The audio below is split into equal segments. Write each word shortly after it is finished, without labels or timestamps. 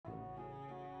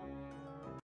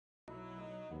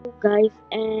Guys,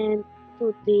 and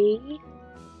today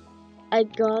I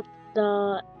got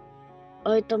the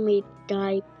automate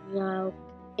guide route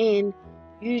in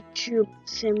YouTube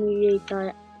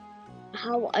simulator.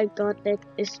 How I got it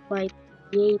is by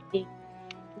creating.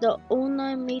 The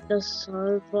owner made a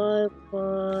server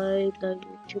for the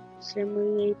YouTube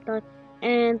simulator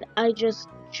and I just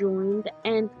joined,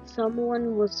 and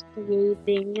someone was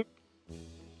creating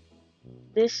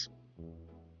this.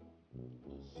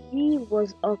 He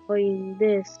was offering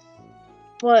this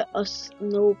for a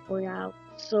snow route.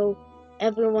 So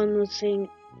everyone was saying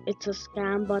it's a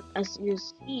scam, but as you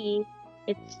see,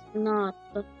 it's not.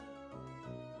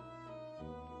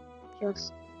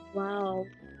 Just wow,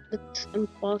 it's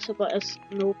impossible a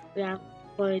snow route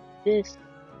for this.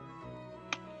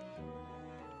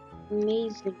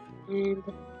 Amazing. And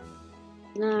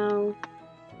now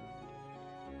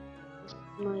it's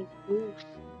my boost.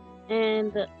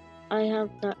 And I have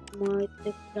that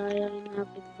multiplier now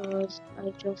because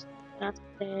I just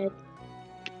crafted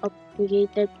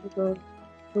upgraded to the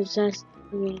possessed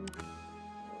ring.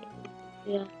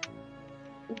 Yeah.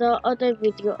 The other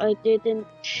video I didn't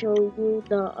show you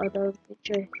the other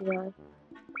picture here.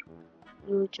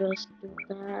 You just do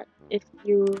that. If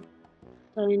you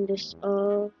turn this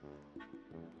off,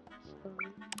 so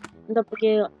the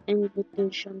player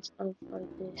invitations are for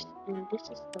this, and this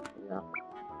is the block.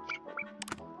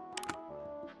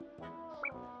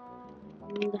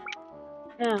 And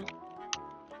yeah,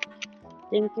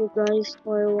 thank you guys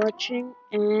for watching,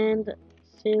 and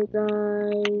see you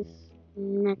guys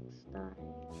next time.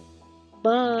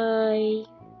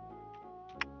 Bye.